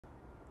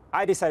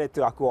I decided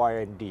to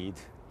acquire Indeed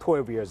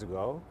 12 years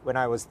ago when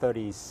I was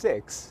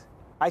 36.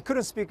 I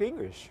couldn't speak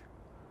English,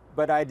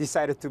 but I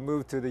decided to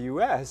move to the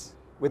US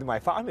with my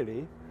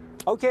family.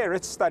 Okay,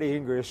 let's study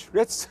English.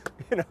 Let's,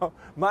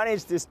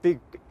 manage this big,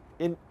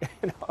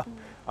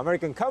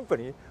 American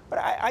company. But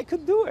I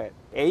could do it.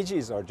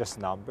 Ages are just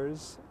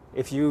numbers.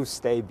 If you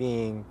stay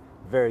being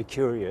very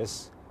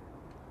curious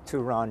to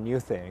run new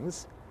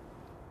things,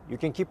 you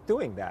can keep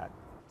doing that.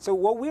 So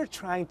what we're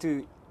trying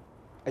to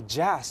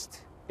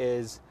adjust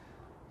is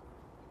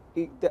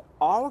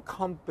our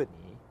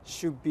company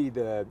should be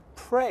the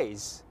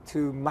place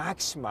to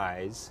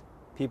maximize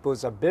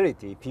people's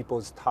ability,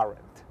 people's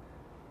talent,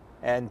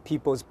 and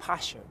people's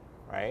passion,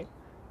 right?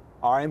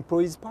 Our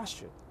employees'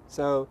 passion.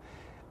 So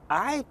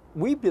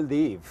we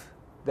believe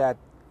that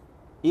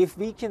if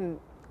we can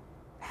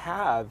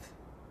have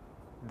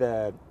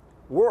the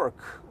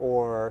work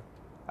or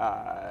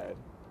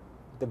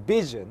the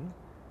vision,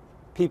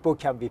 people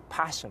can be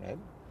passionate,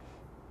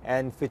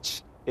 and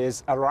which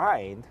is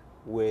aligned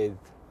with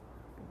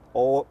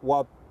all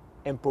what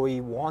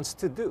employee wants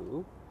to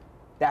do,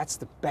 that's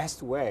the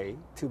best way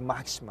to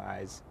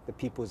maximize the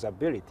people's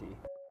ability.